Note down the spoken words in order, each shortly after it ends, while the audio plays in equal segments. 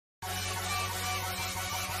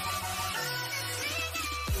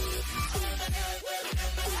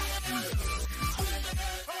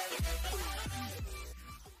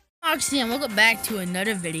Roxy, and welcome back to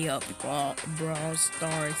another video of Brawl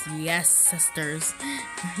Stars. Yes, sisters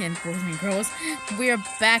and boys and girls, we are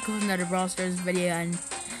back with another Brawl Stars video. And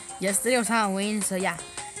yesterday was Halloween, so yeah.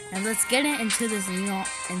 And let's get into this,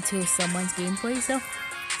 into someone's gameplay. So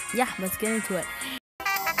yeah, let's get into it.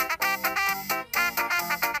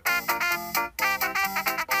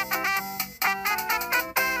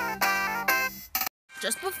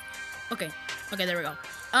 Okay, there we go.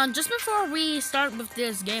 Just before we start with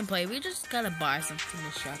this gameplay, we just gotta buy something from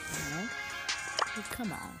the shop, you know? Like,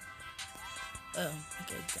 come on. Oh,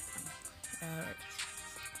 okay, definitely. Alright.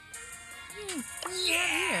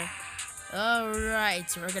 Yeah. Alright,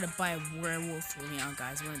 so we're gonna buy a Werewolf Leon,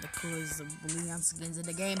 guys. One of the coolest Leon skins in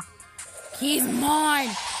the game. He's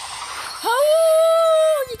mine!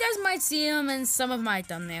 Oh! You guys might see him in some of my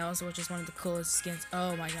thumbnails, which is one of the coolest skins.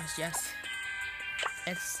 Oh my gosh, yes.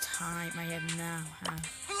 It's time. I have now.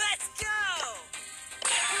 Let's go!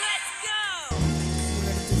 We're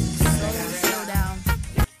gonna do some showdown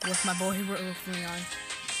with my boy Werewolf Leon,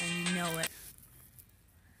 and you know it.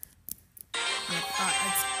 Yep. Alright,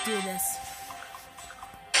 let's do this.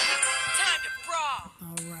 Time to brawl!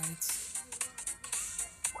 Alright.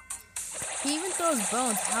 He even throws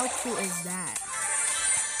bones. How cool is that?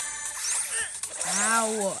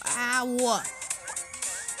 Ow. Ow.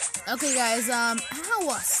 Okay, guys, ow,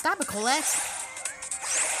 stop it, Colette.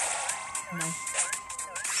 No.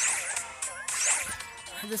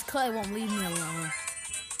 This clay won't leave me alone.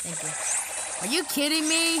 Thank you. Are you kidding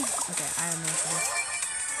me? Okay, I don't know for this.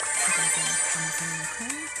 Okay,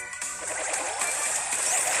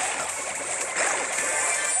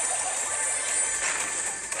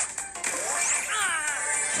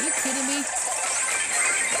 are you kidding me?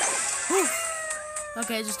 Whew.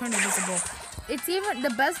 Okay, it just turned invisible. It's even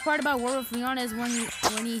the best part about Werewolf Leon is when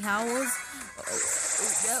he howls.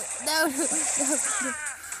 No.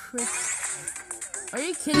 Are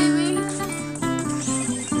you kidding me?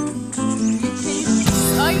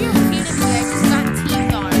 Are you kidding me? I just got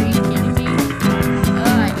teeth on. Are you kidding me?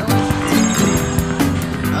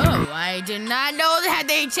 Oh, I did not know that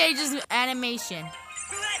they changed this animation.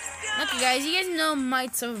 Okay, guys, you guys know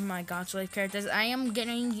some of my Gacha Life characters. I am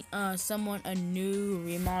getting a new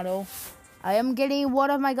remodel. I am getting one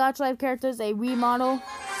of my Gacha Life characters a remodel,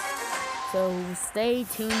 so stay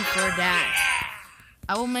tuned for that.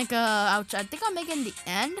 I will make I think I'll make it in the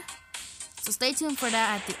end, so stay tuned for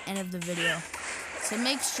that at the end of the video. So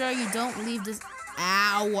make sure you don't leave this.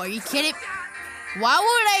 Ow, are you kidding? Why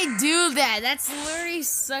would I do that? That's literally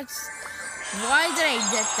such. Why did I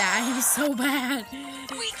get that? I'm so bad.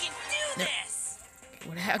 We can do this!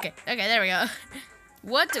 Okay, there we go.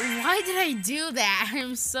 What? Why did I do that?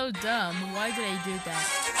 I'm so dumb. Why did I do that?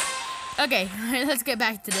 Okay, let's get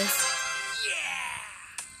back to this.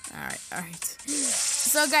 Yeah! Alright.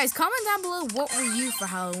 So, guys, comment down below, what were you for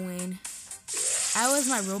Halloween? I was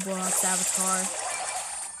my Roblox avatar.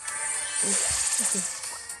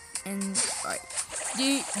 Okay. And, alright.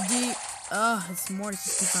 Oh, it's more. It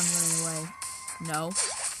just keeps on running away. No.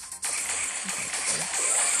 Okay.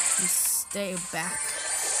 You stay back.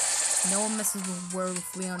 No one messes with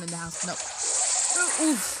Werewolf Leon in the house. No.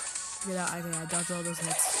 Oof. Get out. I dodged all those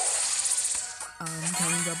hits.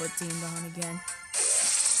 Getting double teamed on again.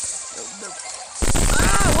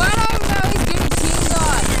 Ah, why do I know he's getting teamed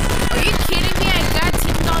on? Are you kidding me? I got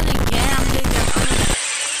teamed on again.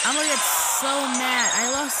 I'm gonna get so mad. I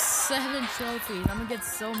lost 7 trophies. I'm gonna get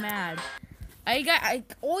so mad. I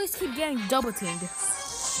always keep getting double teamed.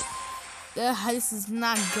 This is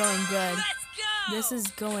not going good. This is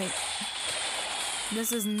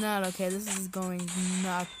not okay. This is going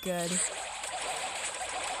not good.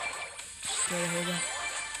 Okay, here we go.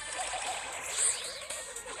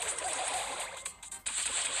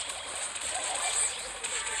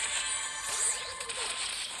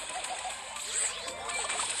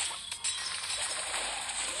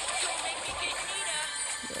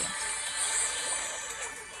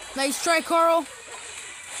 Nice try, Carl.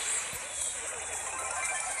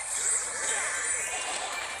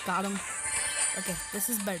 Got him. Okay, this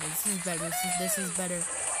is better. This is better.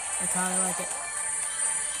 That's how I like it.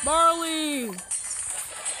 Barley!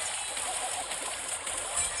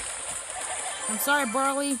 I'm sorry,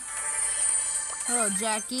 Barley. Hello,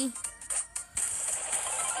 Jackie.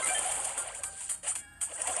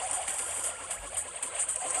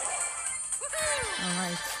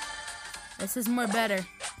 Alright. This is more better.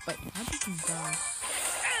 Wait, how did you die?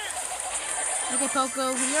 Okay,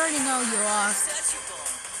 Poco, we already know you lost.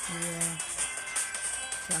 Yeah.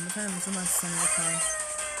 Okay, I'm gonna turn him into my similar time.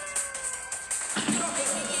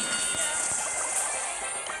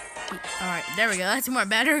 Alright, there we go. That's more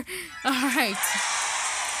better. Alright.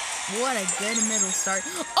 What a good middle start.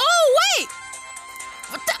 Oh, wait!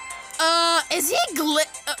 What the? Is he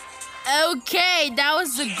okay, that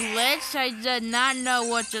was a glitch. I did not know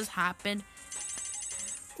what just happened.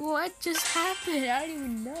 What just happened? I don't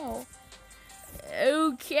even know.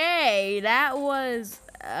 Okay, that was,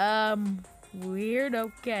 weird.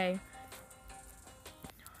 Okay.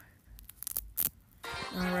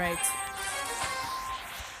 Alright.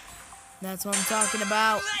 That's what I'm talking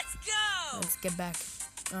about. Let's go! Let's get back.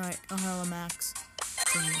 Alright, Hello Max.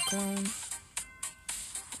 Change the clone.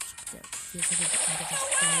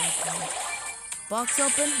 Box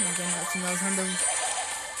open. Okay, that's those handles.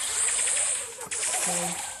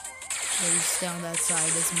 Okay. Please stay on that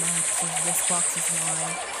side. This box is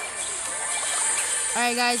mine.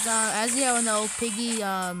 Alright guys, as you all know, Piggy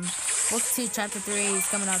Book 2 Chapter 3 is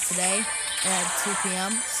coming out today at 2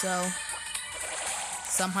 p.m. So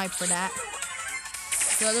some hype for that.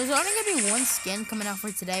 So there's only gonna be one skin coming out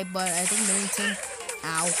for today, but I think Millington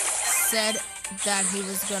said that he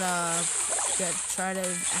was gonna try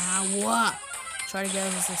to get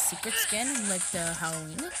us a secret skin like the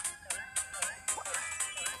Halloween.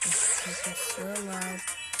 It's still alive.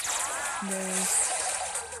 There's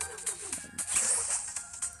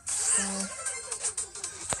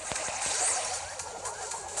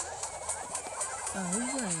oh,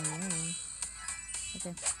 he's going away.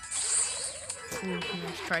 Okay. Ooh,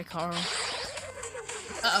 let's try Carl.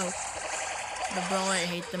 Uh-oh. The brawler I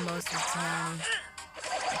hate the most is Tiani.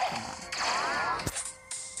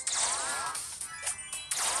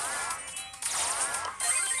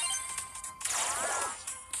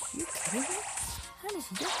 You kidding me? How does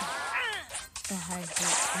he do that?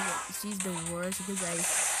 She's the worst because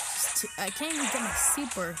I can't even get my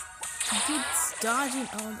super. He keeps dodging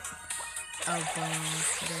all the... Oh, boy.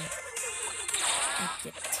 Let's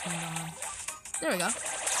get turned on. There we go.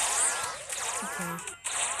 Okay.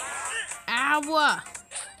 Ow!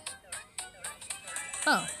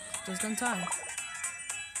 Oh, just in time.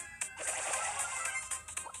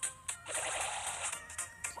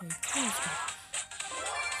 Okay, please.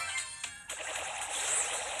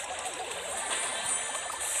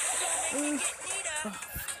 Oh,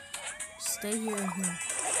 stay here.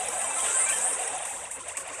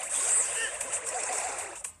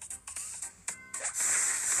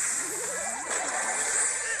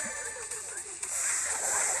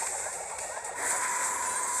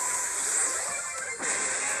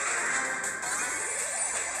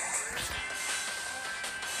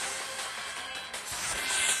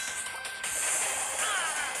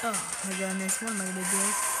 Oh my goodness, what am I gonna do?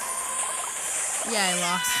 Yeah, I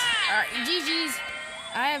lost. Alright, GG's.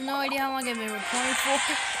 I have no idea how long I've been recording for.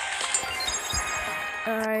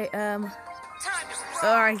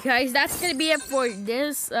 Alright, guys, that's gonna be it for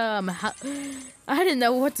this. I didn't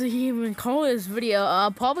know what to even call this video.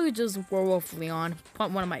 Probably just Werewolf Leon,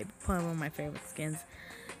 one of my favorite skins.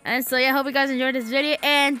 And so yeah, I hope you guys enjoyed this video.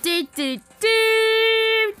 And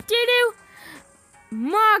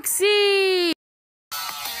Moxie.